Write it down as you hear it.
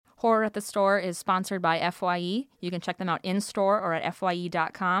Horror at the Store is sponsored by FYE. You can check them out in-store or at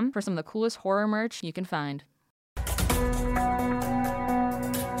fye.com for some of the coolest horror merch you can find.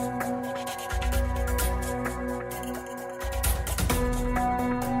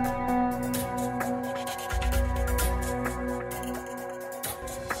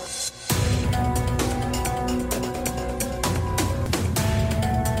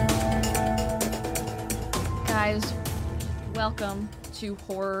 Guys, welcome to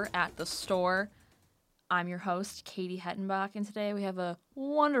Horror at the Store. I'm your host, Katie Hettenbach, and today we have a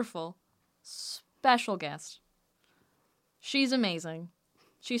wonderful, special guest. She's amazing.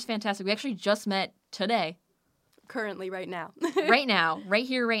 She's fantastic. We actually just met today. Currently, right now. Right now. Right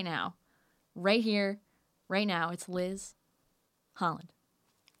here, right now. Right here, right now. It's Liz Holland.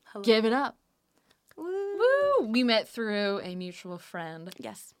 Hello. Give it up. Woo. Woo! We met through a mutual friend.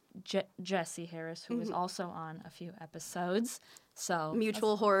 Yes. Jesse Harris, who is also on a few episodes. So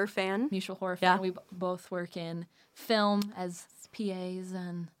Mutual horror fan. Mutual horror fan. Yeah. We both work in film as PAs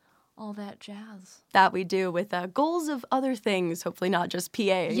and all that jazz. That we do with goals of other things. Hopefully not just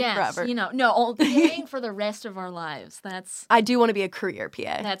PA Yes, forever. no, PAing for the rest of our lives. I do want to be a career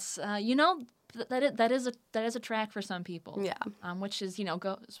PA. That's that is a track for some people. Yeah. Which is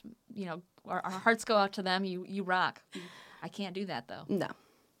our hearts go out to them. You rock. I can't do that though. No.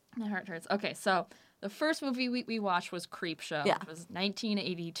 My heart hurts. Okay, so the first movie we watched was Creepshow. Yeah. It was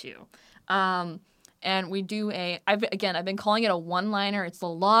 1982. And we do I've been calling it a one-liner. It's a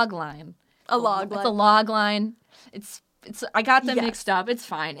log line. A log line. It's a log line. It's I got them Yes. mixed up. It's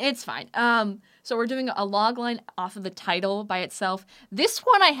fine. So we're doing a log line off of the title by itself. This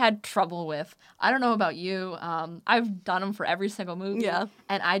one I had trouble with. I don't know about you. I've done them for every single movie. Yeah.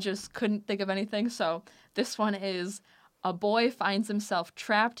 And I just couldn't think of anything. So this one is: a boy finds himself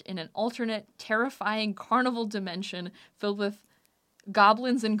trapped in an alternate, terrifying carnival dimension filled with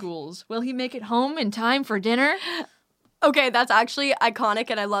goblins and ghouls. Will he make it home in time for dinner? Okay, that's actually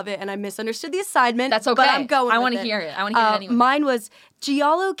iconic, and I love it, and I misunderstood the assignment. That's okay. But I'm going I want to hear it. I want to hear it anyway. Mine was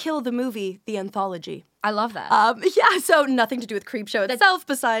Giallo Kill the Movie, the anthology. I love that. Yeah, so nothing to do with Creepshow itself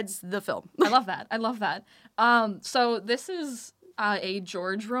besides the film. I love that. So this is a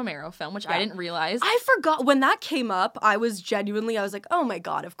George Romero film, which I didn't realize. I forgot. When that came up, I was like, oh my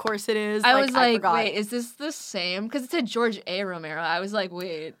God, of course it is. I was like, forgot. wait, is this the same? Because it said George A. Romero. I was like,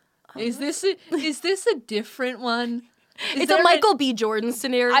 wait, is this a different one? It's a Michael B. Jordan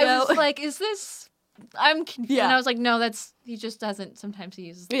scenario. I was like, is this... I'm confused. Yeah. And I was like, no, he just doesn't. Sometimes he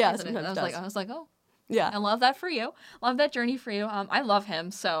uses... Yeah, doesn't. sometimes I was like, oh. Yeah. I love that for you. Love that journey for you. I love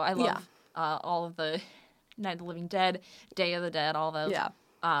him, so I love all of the Night of the Living Dead, Day of the Dead, all those. Yeah.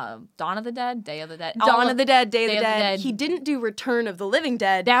 Dawn of the Dead, Day of the Dead. Dawn of the Dead, Day of the Dead. He didn't do Return of the Living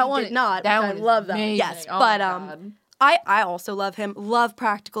Dead. That he one did not. That I one love that. amazing. Yes, Oh but my God. I also love him. Love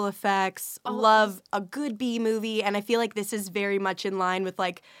practical effects. Love a good B movie, and I feel like this is very much in line with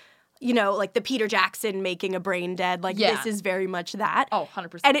like the Peter Jackson making a Brain Dead. Like this is very much that. Oh,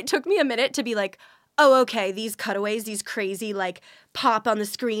 100%. And it took me a minute to be like, oh, okay, these cutaways, these crazy, like, pop on the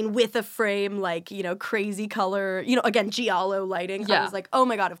screen with a frame, like, crazy color, again, Giallo lighting. Yeah. I was like, oh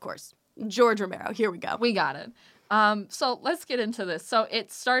my God, of course. George Romero, here we go. We got it. So let's get into this. So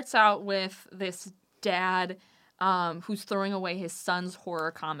it starts out with this dad who's throwing away his son's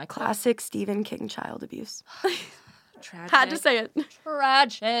horror comic book. Classic Stephen King child abuse. Tragic. Had to say it.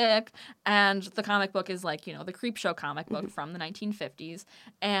 Tragic. And the comic book is like, the Creepshow comic book from the 1950s.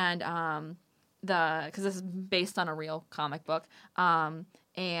 And because this is based on a real comic book. And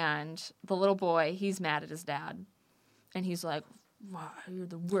the little boy, he's mad at his dad. And he's like, wow, you're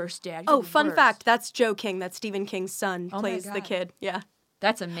the worst dad. You're Oh, the fun worst. fact, that's Joe King. That's Stephen King's son, Oh my plays the God. kid. Yeah.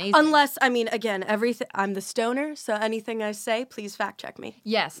 That's amazing. Unless, again, everything. I'm the stoner, so anything I say, please fact check me.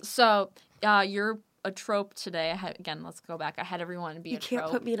 Yes. So you're a trope today. Let's go back. I had everyone be a trope. You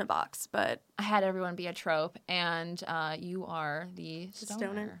can't put me in a box, but I had everyone be a trope, and you are the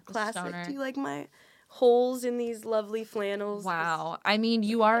stoner. The classic. stoner. Do you like my holes in these lovely flannels? Wow. I mean,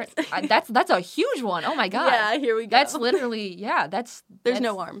 you are. That's a huge one. Oh my God. Yeah, here we go. That's literally. Yeah. There's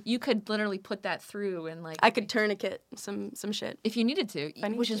no arm. You could literally put that through and like. I could tourniquet some shit. if you needed to, I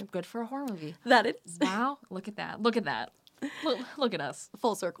need which is to. good for a horror movie. That is. Wow. Look at that. Look at that. Look at us.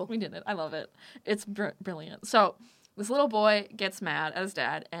 Full circle. We did it. I love it. It's brilliant. So this little boy gets mad at his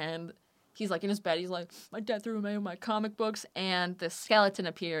dad, and he's like in his bed. He's like, my dad threw away my comic books, and the skeleton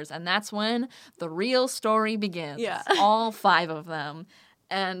appears, and that's when the real story begins. Yeah. All 5 of them.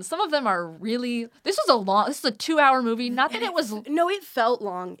 And some of them are really... This is a 2-hour movie. Not that it was... No, it felt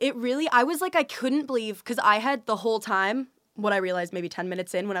long. It really... I was like, I couldn't believe... Because I had the whole time... what I realized maybe 10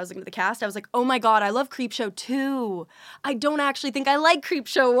 minutes in when I was looking at the cast. I was like, oh my God, I love Creepshow 2. I don't actually think I like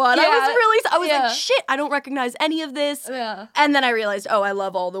Creepshow 1. Yeah. I was like, shit, I don't recognize any of this. Yeah. And then I realized, oh, I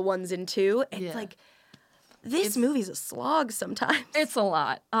love all the 1s and 2. It's like, this movie's a slog sometimes. It's a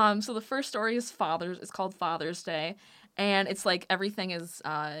lot. So the first story is It's called Father's Day. And it's like everything is,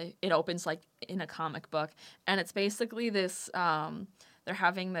 it opens like in a comic book. And it's basically this, they're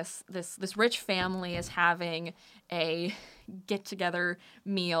having this rich family is having a get-together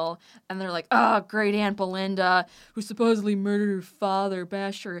meal, and they're like, oh, great Aunt Belinda, who supposedly murdered her father,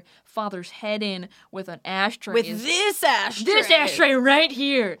 bashed her father's head in with an ashtray. With this ashtray. This ashtray right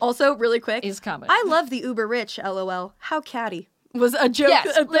here. Also, really quick. Is coming. I love the uber rich, LOL. How catty. Was a joke.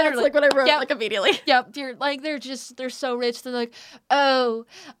 Yes, That's literally. like what I wrote like immediately. Yep, they're so rich. They're like, oh,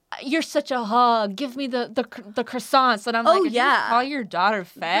 you're such a hog. Give me the croissants. And I'm like, did you call your daughter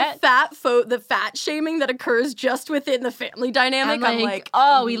fat? The fat shaming that occurs just within the family dynamic. I'm like,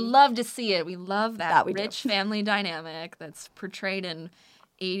 oh, we love to see it. We love that rich family dynamic that's portrayed in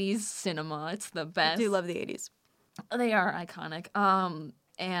 80s cinema. It's the best. I do love the 80s. They are iconic.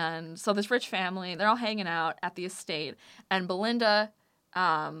 And so this rich family, they're all hanging out at the estate. And Belinda,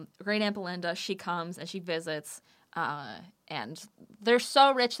 great Aunt Belinda, she comes and she visits. And they're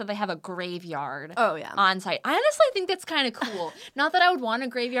so rich that they have a graveyard on site. I honestly think that's kind of cool. Not that I would want a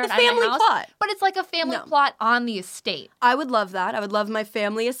graveyard at my house, plot. But it's like a family plot on the estate. I would love that. I would love my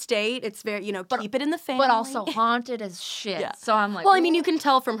family estate. It's very, keep it in the family. But also haunted as shit. Yeah. So I'm like... Well, I mean, you can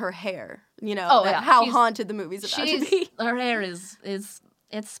tell from her hair, how haunted the movie's about to be. Her hair is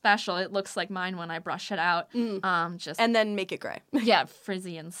it's special. It looks like mine when I brush it out. And then make it gray. Yeah,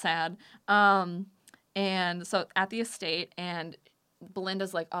 frizzy and sad. And so at the estate, and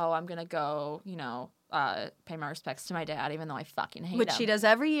Belinda's like, oh, I'm going to go, pay my respects to my dad, even though I fucking hate him. Which she does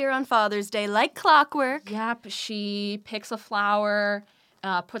every year on Father's Day, like clockwork. Yep. She picks a flower,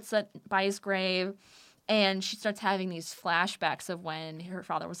 puts it by his grave, and she starts having these flashbacks of when her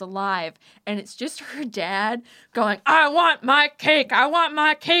father was alive. And it's just her dad going, I want my cake. I want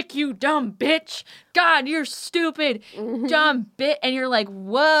my cake, you dumb bitch. God, you're stupid. Dumb bitch. And you're like,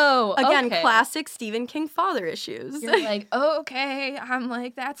 whoa. Again, classic Stephen King father issues. You're like, okay. I'm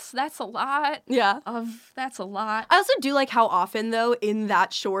like, that's a lot. Yeah. That's a lot. I also do like how often, though, in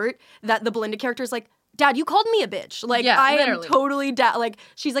that short, that the Belinda character is like, Dad, you called me a bitch. Like, I literally am totally like,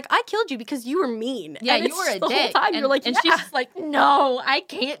 she's like, I killed you because you were mean. Yeah, and you were a the dick. Whole time you're like, and she's like, no, I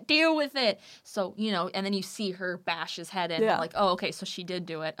can't deal with it. So, and then you see her bash his head in. Yeah. Like, oh, okay, so she did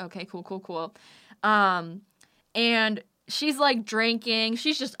do it. Okay, cool. And she's like drinking.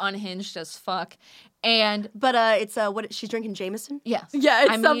 She's just unhinged as fuck. But it's what she's drinking Jameson? Yes. Yeah,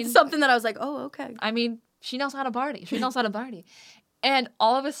 it's something that I was like, oh, okay. I mean, she knows how to party. And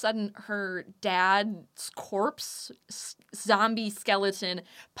all of a sudden, her dad's corpse, zombie skeleton,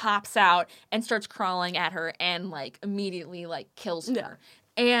 pops out and starts crawling at her and, like, immediately, like, kills her.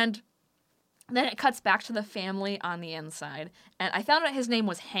 And then it cuts back to the family on the inside. And I found out his name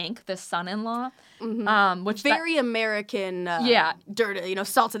was Hank, the son-in-law. Mm-hmm. Which very American, dirty,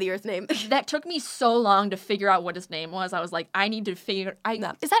 salt of the earth name. That took me so long to figure out what his name was. I was like, I need to figure...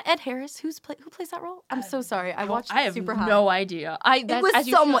 No. Is that Ed Harris? Who plays that role? I'm so sorry. I watched it super high. I have no idea. It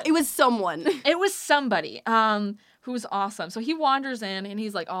was someone. It was somebody. Who's awesome. So he wanders in, and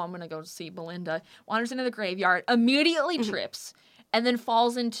he's like, oh, I'm going to go see Belinda. Wanders into the graveyard, immediately trips, and then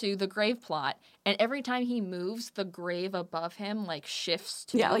falls into the grave plot. And every time he moves, the grave above him, like, shifts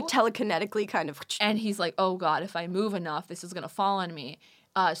too. Yeah, like, telekinetically kind of. And he's like, oh, God, if I move enough, this is going to fall on me.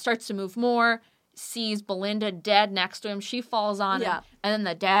 Starts to move more, sees Belinda dead next to him. She falls on him. And then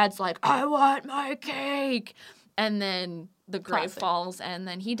the dad's like, I want my cake. And then the grave falls, and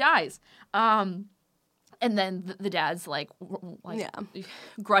then he dies. And then the dad's, like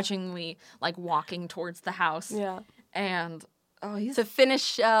grudgingly, like, walking towards the house. Yeah. And... Oh, to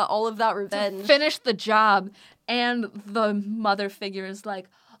finish all of that revenge. To finish the job. And the mother figure is like,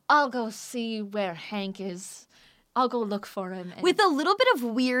 I'll go see where Hank is. I'll go look for him. With a little bit of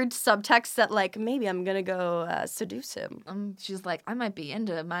weird subtext that, like, maybe I'm going to go seduce him. She's like, I might be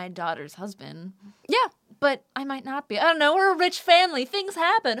into my daughter's husband. Yeah. But I might not be. I don't know. We're a rich family. Things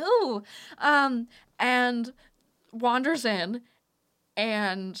happen. Ooh. And wanders in.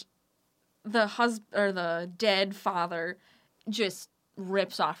 And the dead father... just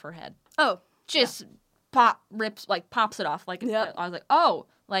rips off her head. Oh. Just pops it off. Like, I was like, oh,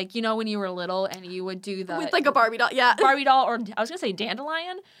 Like, you know, when you were little and you would do the... With, like, a Barbie doll, yeah. Barbie doll, or I was going to say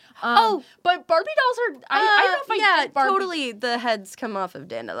dandelion. But Barbie dolls are... I don't know if I get Barbie... totally the heads come off of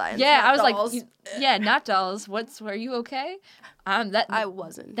dandelions. Yeah, I was dolls. Like, yeah, not dolls. Were you okay? I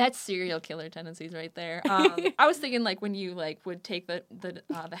wasn't. That's serial killer tendencies right there. I was thinking, like, when you, like, would take the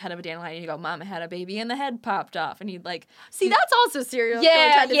head of a dandelion and you go, Mom had a baby and the head popped off. And you'd, like... See, that's also serial killer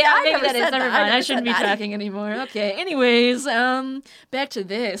tendencies. Yeah, maybe that is. Never mind. I shouldn't be talking anymore. Okay, anyways, back to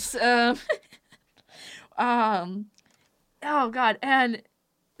this. Oh, God. And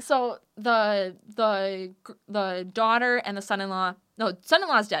so the daughter and the son-in-law... No,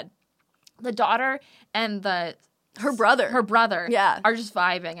 son-in-law's dead. The daughter and her brother are just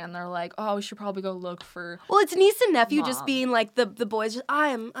vibing, and they're like, oh, we should probably go look for Well, it's niece and nephew Mom. Just being like, the boys just,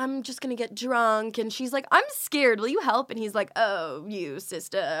 I'm just gonna get drunk, and she's like, I'm scared, will you help? And he's like, oh, you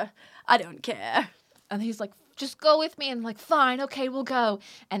sister, I don't care. And he's like, just go with me. And like, fine, okay, we'll go.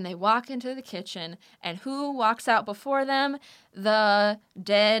 And they walk into the kitchen, and who walks out before them? The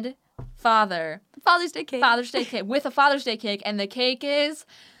dead father. Father's Day cake. With a Father's Day cake, and the cake is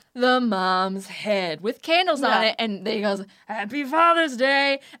the mom's head with candles on it, and they goes, Happy Father's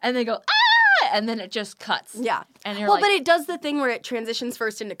Day, and they go, ah, and then it just cuts. Yeah. And you're but it does the thing where it transitions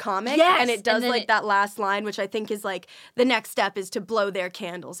first into comic, and it does like that last line, which I think is like the next step is to blow their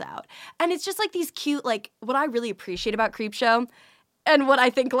candles out. And it's just like these cute, like what I really appreciate about Creepshow, and what I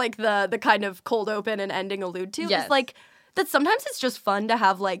think like the kind of cold open and ending allude to is like that sometimes it's just fun to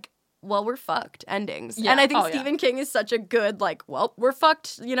have like, well, we're fucked endings. Yeah. And I think Stephen King is such a good, like, well, we're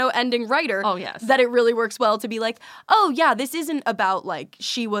fucked, ending writer. Oh, yes. That it really works well to be like, oh, yeah, this isn't about, like,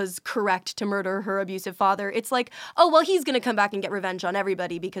 she was correct to murder her abusive father. It's like, oh, well, he's going to come back and get revenge on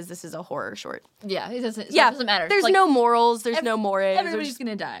everybody because this is a horror short. Yeah, it doesn't matter. There's no morals. There's no mores. Everybody's going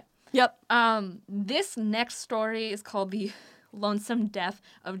to die. Yep. This next story is called The Lonesome Death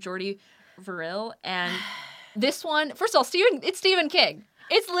of Jordy Verrill. And this one, first of all, it's Stephen King.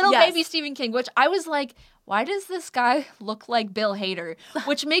 It's little baby Stephen King, which I was like, why does this guy look like Bill Hader?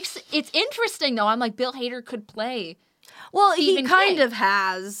 Which makes it's interesting, though. I'm like, Bill Hader could play. Well, Stephen he kind King. of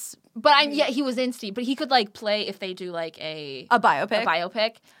has. But he was in Steve. But he could like play if they do like a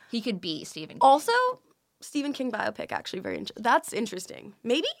biopic. He could be Stephen King. Also, Stephen King biopic, actually that's interesting.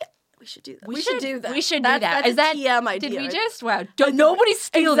 Maybe. We should do that. We should do that. That's Is that TM idea? Did we just? Wow. Nobody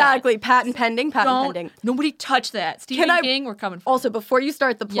steal exactly. That. Patent pending. Nobody touch that. Stephen King, we're coming for Also, before you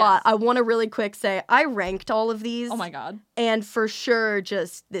start the plot, I want to really quick say I ranked all of these. Oh my God. And for sure,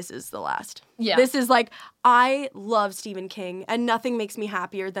 this is the last. Yeah. This is like, I love Stephen King, and nothing makes me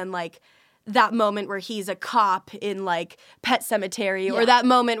happier than like that moment where he's a cop in like Pet Sematary, or that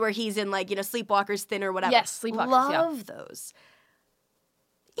moment where he's in like, Sleepwalker's Thin or whatever. Yes, Sleepwalkers, love those.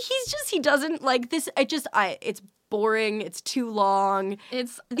 He doesn't like this. It's boring. It's too long. The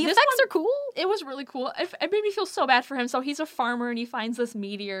effects are cool. It was really cool. It made me feel so bad for him. So he's a farmer and he finds this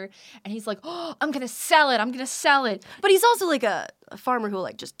meteor and he's like, oh, I'm going to sell it. But he's also like a farmer who will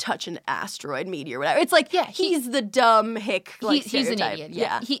like just touch an asteroid meteor or whatever. It's like, he's the dumb hick. Like, he's an idiot.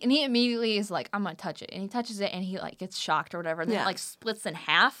 Yeah. He immediately is like, I'm going to touch it. And he touches it and he like gets shocked or whatever. And then it like splits in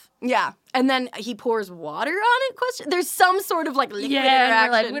half. Yeah. And then he pours water on it? There's some sort of like liquid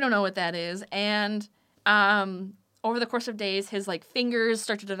interaction. Like, we don't know what that is. And over the course of days, his like fingers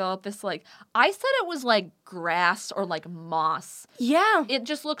start to develop this like, I said it was like grass or like moss. Yeah. It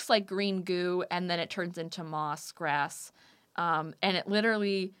just looks like green goo and then it turns into moss grass. And it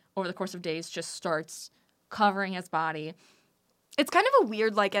literally, over the course of days, just starts covering his body. It's kind of a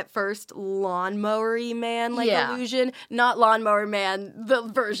weird, like, at first, lawnmower-y man, like, illusion. Not Lawnmower Man, the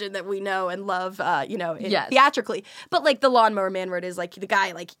version that we know and love, theatrically. But, like, the Lawnmower Man where it is, like, the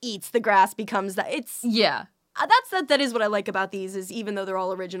guy, like, eats the grass, becomes that. It's... Yeah. That is what I like about these, is even though they're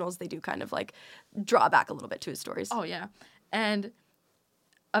all originals, they do kind of, like, draw back a little bit to his stories. Oh, yeah. And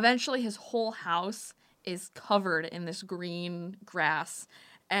eventually his whole house is covered in this green grass.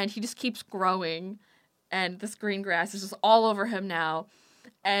 And he just keeps growing. And this green grass is just all over him now.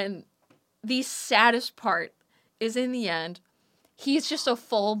 And the saddest part is in the end, he's just a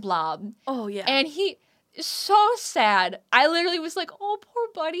full blob. Oh, yeah. And he is so sad. I literally was like, oh, poor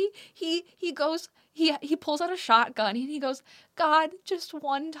buddy. He pulls out a shotgun and he goes, God, just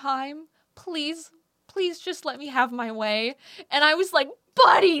one time, please just let me have my way. And I was like,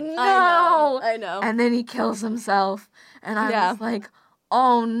 buddy, no. I know. And then he kills himself. And I was like,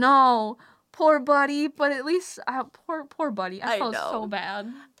 oh, no. Poor buddy, but at least, poor buddy. I felt so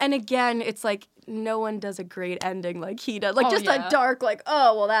bad. And again, it's like, no one does a great ending like he does. Like, a dark, like,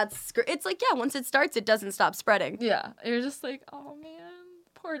 oh, well, that's... It's like, once it starts, it doesn't stop spreading. Yeah. You're just like, oh, man.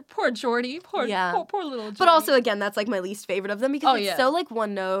 poor Jordy. Poor little Jordy. But also, again, that's like my least favorite of them because it's yeah. so like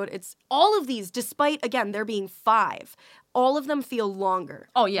one note. It's all of these, despite, again, there being 5, all of them feel longer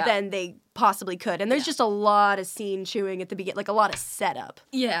than they possibly could. And there's just a lot of scene chewing at the beginning, like a lot of setup.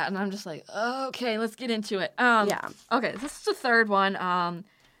 Yeah, and I'm just like, okay, let's get into it. Okay, this is the third one.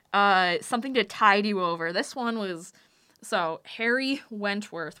 Something to tide you over. This one was, so Harry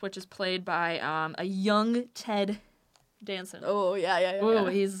Wentworth, which is played by a young Ted Danson. Oh, yeah. Oh,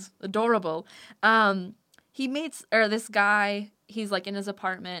 he's adorable. He meets, or this guy, he's like in his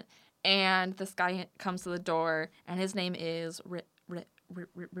apartment, and this guy comes to the door, and his name is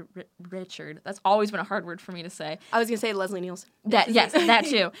Richard. That's always been a hard word for me to say. I was going to say Leslie Nielsen. Yes, that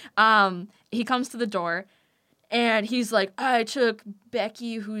too. He comes to the door, and he's like, I took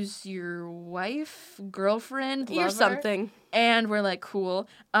Becky, who's your wife, girlfriend, lover. You're something. And we're like, cool.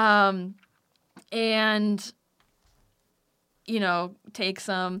 And, you know, takes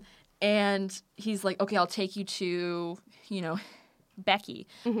him, and he's like, okay, I'll take you to, you know, Becky.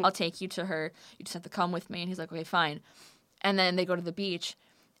 Mm-hmm. I'll take you to her. You just have to come with me. And he's like, okay, fine. And then they go to the beach,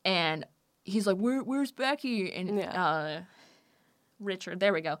 and he's like, where's Becky? And Richard,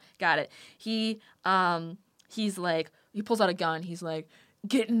 there we go, got it. He's like, he pulls out a gun. He's like,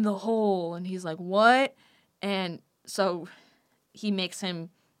 get in the hole. And he's like, what? And so he makes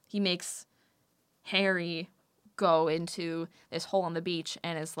Harry go into this hole on the beach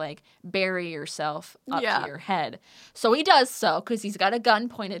and is like, bury yourself up to your head. So he does so because he's got a gun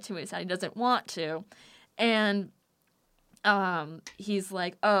pointed to his head. He doesn't want to. And he's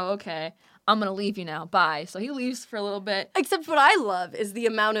like, oh, okay, I'm going to leave you now. Bye. So he leaves for a little bit. Except what I love is the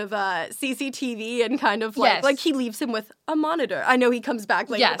amount of CCTV and kind of like he leaves him with a monitor. I know he comes back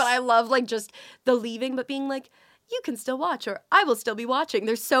later, but I love like just the leaving, but being like, you can still watch, or I will still be watching.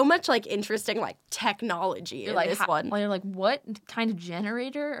 There's so much like interesting like technology in this one. Well, you're like, what kind of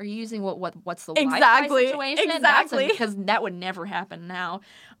generator are you using? What's the exactly. Wi-Fi situation? Exactly, because that would never happen now.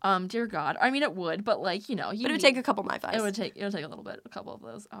 Dear God, I mean it would, but like but it would take a couple MiFis. It would take a little bit, a couple of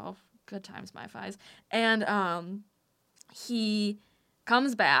those. Oh, good times MiFis. And he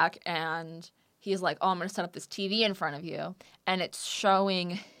comes back and he's like, oh, I'm gonna set up this TV in front of you, and it's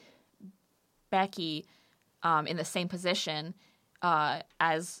showing Becky in the same position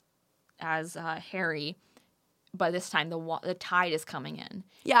as Harry, but this time the tide is coming in.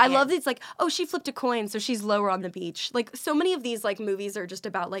 Yeah, I love that it's like, oh, she flipped a coin, so she's lower on the beach. Like, so many of these like movies are just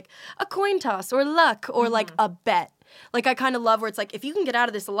about like a coin toss or luck or like a bet. Like, I kind of love where it's like, if you can get out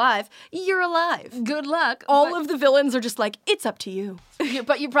of this alive, you're alive. Good luck. All of the villains are just like, it's up to you.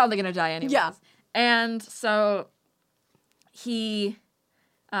 But you're probably gonna die anyways. Yeah. And so he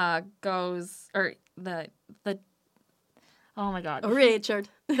goes, or the oh my God, Richard.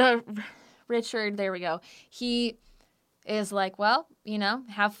 Richard, there we go. He is like, well, you know,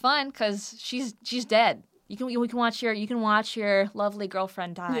 have fun because she's dead. You can watch your lovely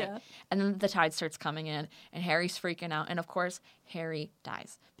girlfriend die. Yeah. And then the tide starts coming in, and Harry's freaking out. And of course, Harry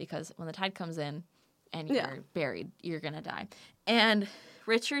dies because when the tide comes in and you're buried, you're gonna die. And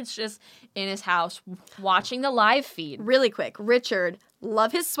Richard's just in his house watching the live feed. Really quick, Richard,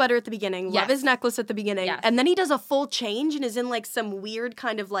 love his sweater at the beginning, love his necklace at the beginning, and then he does a full change and is in like some weird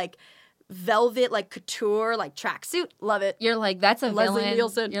kind of like velvet, like couture, like tracksuit. Love it. You're like, that's a Leslie villain.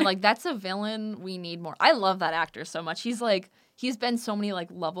 Nielsen. You're like, that's a villain. We need more. I love that actor so much. He's been so many like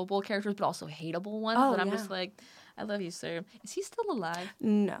lovable characters, but also hateable ones. And I'm just like, I love you, sir. Is he still alive?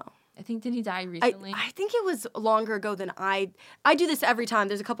 No. I think, did he die recently? I think it was longer ago than I do this every time.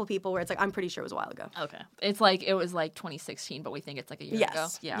 There's a couple people where it's like, I'm pretty sure it was a while ago. Okay. It's like, it was like 2016, but we think it's like a year ago.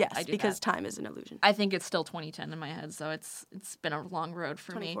 Yeah, yes, I do because time is an illusion. I think it's still 2010 in my head, so it's been a long road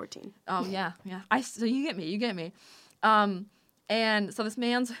for 2014. me. 2014. Oh, yeah. So you get me. And so this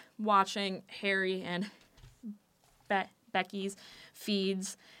man's watching Harry and Becky's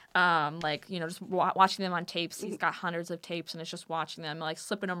feeds, like, you know, just watching them on tapes. He's got hundreds of tapes, and it's just watching them, like,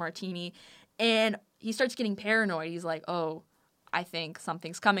 slipping a martini. And he starts getting paranoid. He's like, oh, I think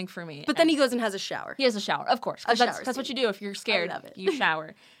something's coming for me. But then he goes and has a shower. He has a shower, of course. That's what you do if you're scared. I love it. You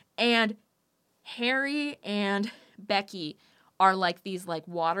shower. And Harry and Becky are, like, these, like,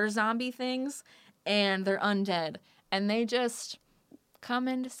 water zombie things, and they're undead. And they just come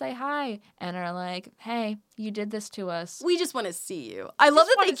in to say hi and are like, hey, you did this to us. We just want to see you. I love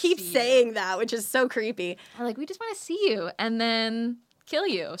that they keep saying that, which is so creepy. They're like, we just want to see you and then kill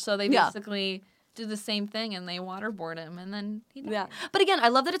you. So they basically do the same thing and they waterboard him and then he dies. Yeah. But again, I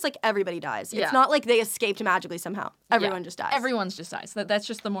love that it's like everybody dies. It's not like they escaped magically somehow. Everyone just dies. Everyone just dies. That's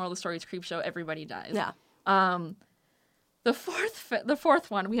just the moral of the story. It's Creepshow. Everybody dies. Yeah. The fourth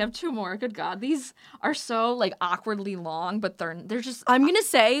one, we have two more. Good God. These are so, like, awkwardly long, but they're just... I'm going to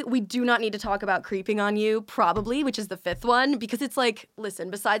say we do not need to talk about Creeping on You, probably, which is the fifth one, because it's like, listen,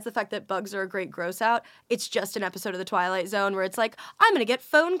 besides the fact that bugs are a great gross out, it's just an episode of The Twilight Zone where it's like, I'm going to get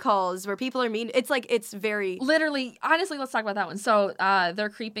phone calls where people are mean. It's like, it's very... Literally, honestly, let's talk about that one. So, they're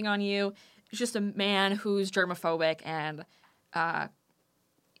creeping on you. It's just a man who's germophobic and...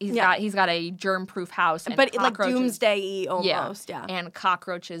 He's got a germ-proof house, and but like doomsday-y almost, yeah. And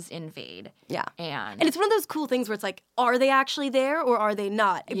cockroaches invade. Yeah. And it's one of those cool things where it's like, are they actually there or are they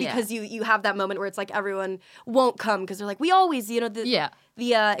not? Because you have that moment where it's like everyone won't come because they're like, we always, the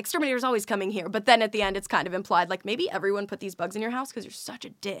exterminator's always coming here. But then at the end, it's kind of implied, like, maybe everyone put these bugs in your house because you're such a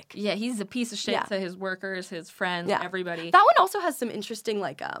dick. Yeah, he's a piece of shit to his workers, his friends, everybody. That one also has some interesting,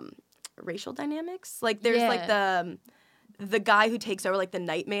 like, racial dynamics. Like, there's, like, the guy who takes over, like, the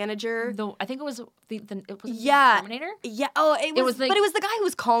night manager. I think it was the exterminator? Yeah. Oh, but it was the guy who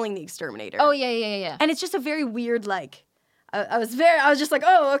was calling the exterminator. Oh, yeah. And it's just a very weird, like, I was just like,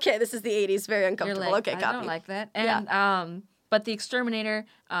 oh, okay, this is the 80s, very uncomfortable. Like, okay, copy. I don't like that. And, but the exterminator,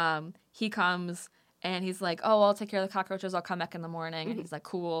 he comes, and he's like, oh, I'll take care of the cockroaches, I'll come back in the morning. And he's like,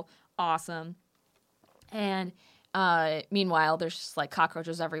 cool, awesome. And... meanwhile, there's just, like,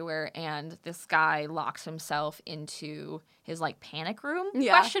 cockroaches everywhere, and this guy locks himself into his, like, panic room?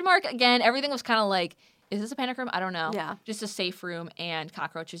 Question mark. Again, everything was kind of like, is this a panic room? I don't know. Yeah. Just a safe room, and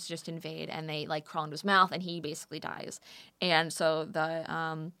cockroaches just invade, and they, like, crawl into his mouth, and he basically dies. And so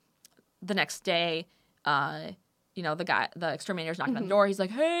the next day, the exterminator's knocking on the door. He's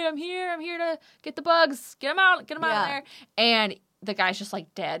like, hey, I'm here to get the bugs. Get them out of there. And the guy's just,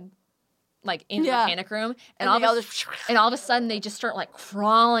 like, dead. Like, into the panic room, and all of a sudden they just start, like,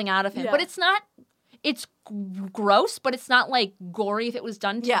 crawling out of him. But it's gross, but it's not, like, gory. If it was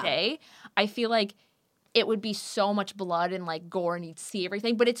done today, I feel like it would be so much blood and, like, gore, and you'd see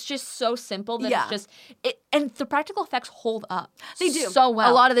everything. But it's just so simple that it's just... And the practical effects hold up. They do. So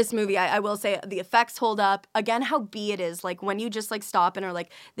well. A lot of this movie, I will say, the effects hold up. Again, how B it is. Like, when you just, like, stop and are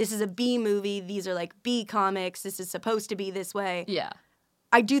like, this is a B movie, these are, like, B comics, this is supposed to be this way. Yeah.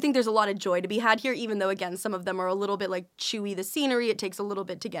 I do think there's a lot of joy to be had here, even though, again, some of them are a little bit, like, chewy. The scenery, it takes a little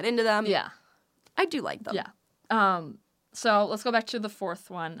bit to get into them. Yeah. I do like them. Yeah. So let's go back to the fourth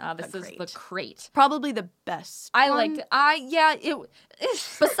one. This is The Crate. Probably the best I one. liked it.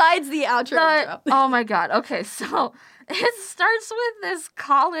 Besides the outro intro. Oh, my God. Okay, so it starts with this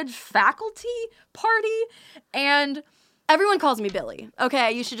college faculty party, and... Everyone calls me Billy.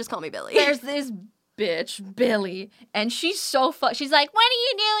 Okay, you should just call me Billy. There's this... bitch, Billy, and she's so she's like, what are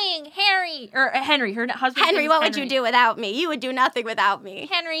you doing, Harry? Or Henry, her husband. Henry, what would you do without me? You would do nothing without me.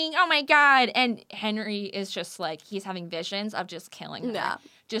 Henry, oh my God. And Henry is just like, he's having visions of just killing her. Yeah.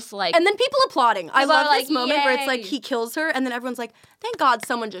 Just like... And then people applauding. I love this moment where it's like, he kills her, and then everyone's like, thank God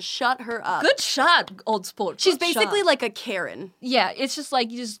someone just shut her up. Good shot, old sport. She's basically like a Karen. Yeah, it's just like,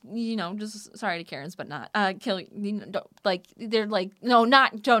 you just sorry to Karens, but not, they're like, no,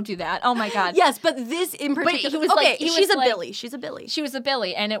 don't do that. Oh my God. Yes, but this in particular... But she's a Billy. She's a Billy. She was a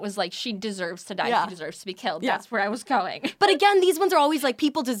Billy, and it was like, she deserves to die. Yeah. She deserves to be killed. Yeah. That's where I was going. But again, these ones are always like,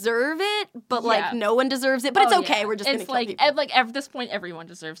 people deserve it, but like, no one deserves it. But it's okay. We're just going to kill people. It's like, at this point, everyone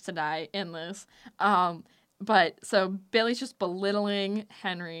deserves to die in this. But so Billy's just belittling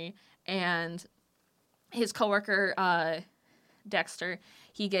Henry, and his coworker, Dexter,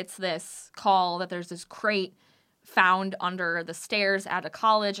 he gets this call that there's this crate found under the stairs at a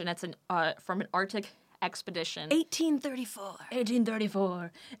college, and it's from an Arctic expedition.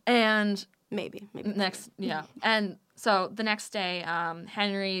 1834. And maybe. And so the next day,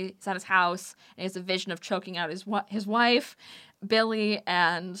 Henry is at his house, and he has a vision of choking out his wife, Billy,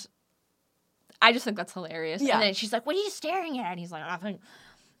 and I just think that's hilarious. Yeah. And then she's like, what are you staring at? And he's like, nothing.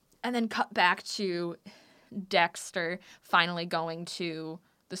 And then cut back to Dexter finally going to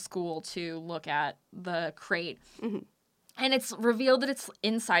the school to look at the crate. Mm-hmm. And it's revealed that it's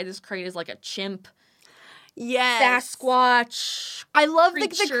inside this crate is like a chimp. Yes. Sasquatch. I love the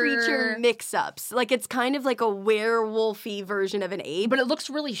creature mix-ups. Like, it's kind of like a werewolfy version of an ape. But it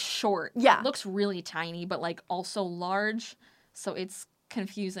looks really short. Yeah. It looks really tiny, but, like, also large. So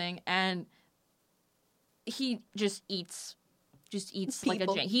confusing. And he just eats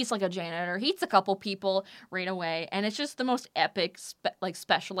people. He's like a janitor. He eats a couple people right away, and it's just the most epic,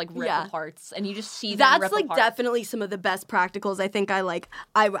 special, like, rip parts. And you just see them That's rip like apart. Definitely some of the best practicals. I think I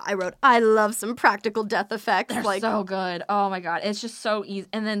wrote, I love some practical death effects. They're so good. Oh my God, it's just so easy.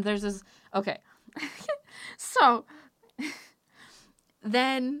 And then there's this. Okay, so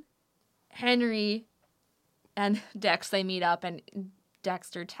then Henry and Dex, they meet up, and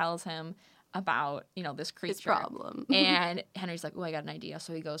Dexter tells him about, this creature. His problem. And Henry's like, oh, I got an idea.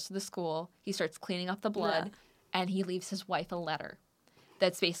 So he goes to the school. He starts cleaning up the blood. And he leaves his wife a letter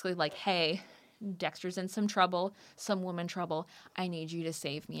that's basically like, hey, Dexter's in some trouble, some woman trouble. I need you to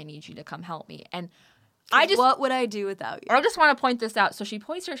save me. I need you to come help me. And what would I do without you? I just want to point this out. So she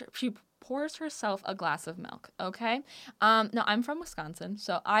pours herself a glass of milk, okay? Now, I'm from Wisconsin,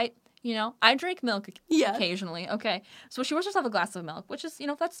 so I drink milk occasionally, okay? So she pours herself a glass of milk, which is,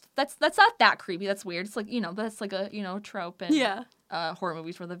 that's not that creepy. That's weird. It's like, that's like a trope in horror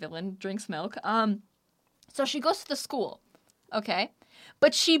movies where the villain drinks milk. So she goes to the school, okay?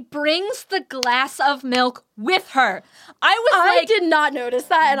 But she brings the glass of milk with her. I did not notice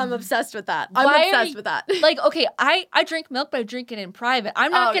that, and I'm obsessed with that. I'm obsessed with that. Like, okay, I drink milk, but I drink it in private.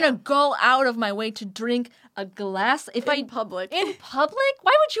 I'm not going to go out of my way to drink a glass in public. In public?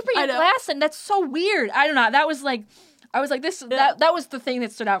 Why would you bring a glass? And that's so weird. I don't know. That was like, I was like, this. That was the thing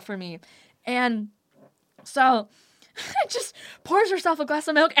that stood out for me. And so just pours herself a glass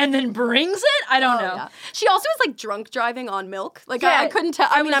of milk and then brings it? I don't know. Yeah. She also was like drunk driving on milk. Like I couldn't tell.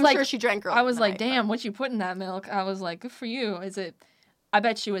 I mean, I'm sure she drank her. I was like, damn, what you put in that milk? I was like, good for you. Is it? I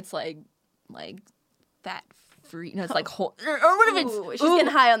bet you it's like fat free. No, it's like whole. Or what if it's? She's getting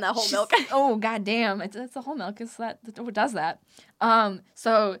high on that whole milk. Oh goddamn! It's the whole milk. Is that what does that?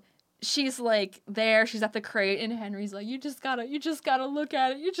 So she's like there. She's at the crate, and Henry's like, you just gotta look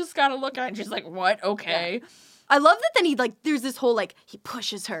at it. You just gotta look at it. And she's like, what? Okay. Yeah. I love that then there's this whole, he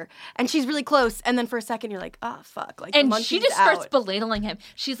pushes her, and she's really close, and then for a second you're like, oh, fuck. Like, and she just starts belittling him.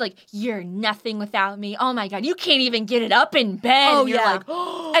 She's like, you're nothing without me. Oh, my God, you can't even get it up in bed. Oh, and you're like,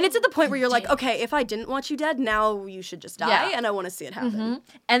 oh. And it's at the point where you're like, okay, if I didn't want you dead, now you should just die, and I want to see it happen. Mm-hmm.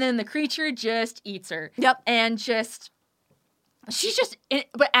 And then the creature just eats her. Yep. And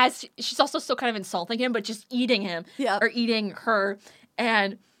but as she's also still kind of insulting him, but just eating him. Yeah. Or eating her.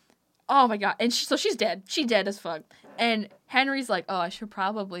 And oh my God. And so she's dead. She's dead as fuck. And Henry's like, oh, I should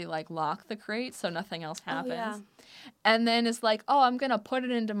probably lock the crate so nothing else happens. Oh, yeah. And then it's like, oh, I'm going to put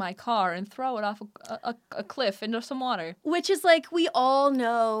it into my car and throw it off a cliff into some water. Which is we all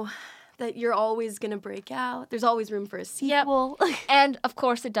know that you're always going to break out. There's always room for a sequel. Yep. And of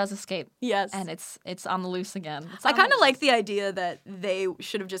course it does escape. Yes. And it's on the loose again. I kind of like the idea that they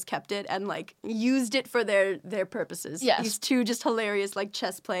should have just kept it and used it for their purposes. Yes. These two just hilarious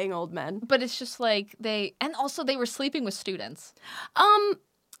chess playing old men. But it's just they were sleeping with students.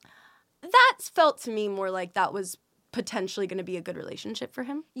 That felt to me more like that was potentially going to be a good relationship for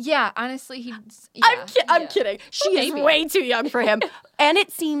him. Yeah, honestly, I'm kidding. She is way too young for him. And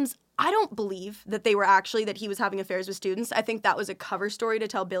it seems, I don't believe that he was having affairs with students. I think that was a cover story to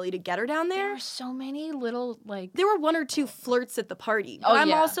tell Billy to get her down there. There were so many little, There were one or two flirts at the party. But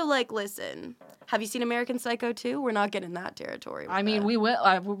I'm also listen, have you seen American Psycho 2? We're not getting that territory. I mean, we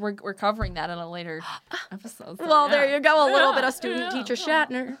will. We're covering that in a later episode. So, well, there you go. A little bit of student-teacher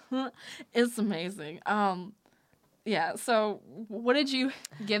Shatner. It's amazing. Yeah, so what did you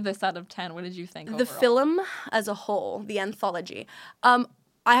give this out of 10? What did you think overall? The film as a whole, the anthology.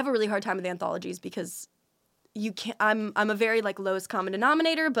 I have a really hard time with anthologies because you can't. I'm a very lowest common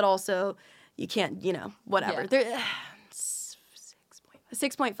denominator, but also you can't. Whatever. Yeah.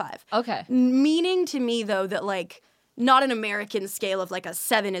 6.5. Okay. Meaning to me though that not an American scale of a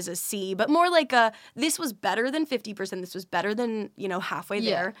 7 is a C, but more this was better than 50%. This was better than halfway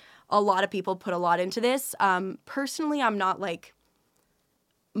there. A lot of people put a lot into this. Personally, I'm not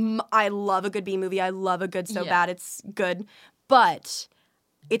I love a good B movie. I love a good so bad it's good, but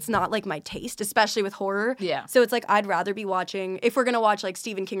it's not my taste, especially with horror. Yeah. So it's I'd rather be watching, if we're going to watch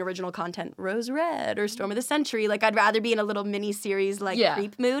Stephen King original content, Rose Red or Storm of the Century, I'd rather be in a little mini series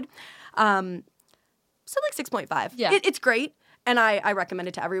Creep mood. So 6.5. Yeah. It's great. And I recommend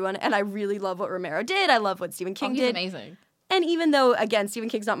it to everyone. And I really love what Romero did. I love what Stephen King did. He's amazing. And even though, again, Stephen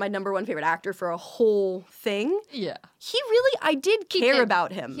King's not my number one favorite actor for a whole thing, I did care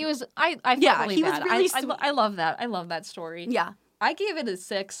about him. He was, I felt really bad. Was really I love that. I love that story. Yeah. I gave it a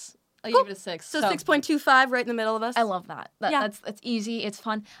 6. I gave it a 6. So 6.25 right in the middle of us. I love that. That's easy. It's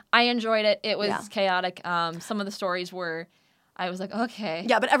fun. I enjoyed it. It was chaotic. Some of the stories were, I was like, okay.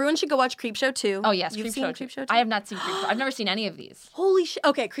 Yeah, but everyone should go watch Creepshow 2. Oh, yes. You've seen Creepshow 2? I have not seen Creepshow. I've never seen any of these. Holy shit.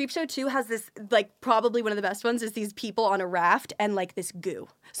 Okay, Creepshow 2 has this, probably one of the best ones is these people on a raft and, this goo.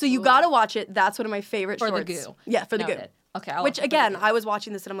 So you gotta watch it. That's one of my favorite shorts. For the goo. Yeah, for the goo. Okay. Which, again, I was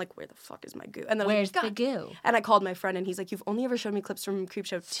watching this and I'm like, where the fuck is my goo? And then where's the goo? And I called my friend and he's like, you've only ever shown me clips from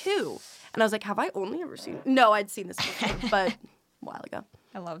Creepshow 2. And I was like, have I only ever seen... No, I'd seen this before, but a while ago.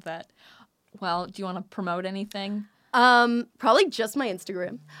 I love that. Well, do you want to promote anything? Probably just my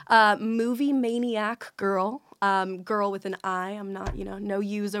Instagram. Movie Maniac Girl Girl with an I. I'm not, no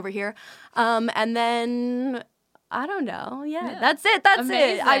U's over here. And then I don't know. Yeah. That's it.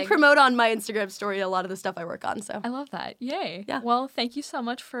 Amazing. I promote on my Instagram story a lot of the stuff I work on. So I love that. Yay. Yeah. Well, thank you so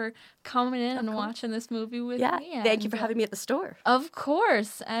much for coming in and watching this movie with me. Yeah. Thank you for having me at the store. Of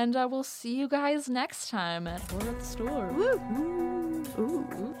course. And we'll see you guys next time at Horror at the Store. Woo.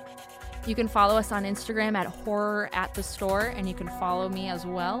 Ooh. You can follow us on Instagram at Horror at the Store, and you can follow me as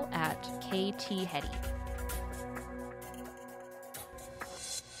well at KT Hetty.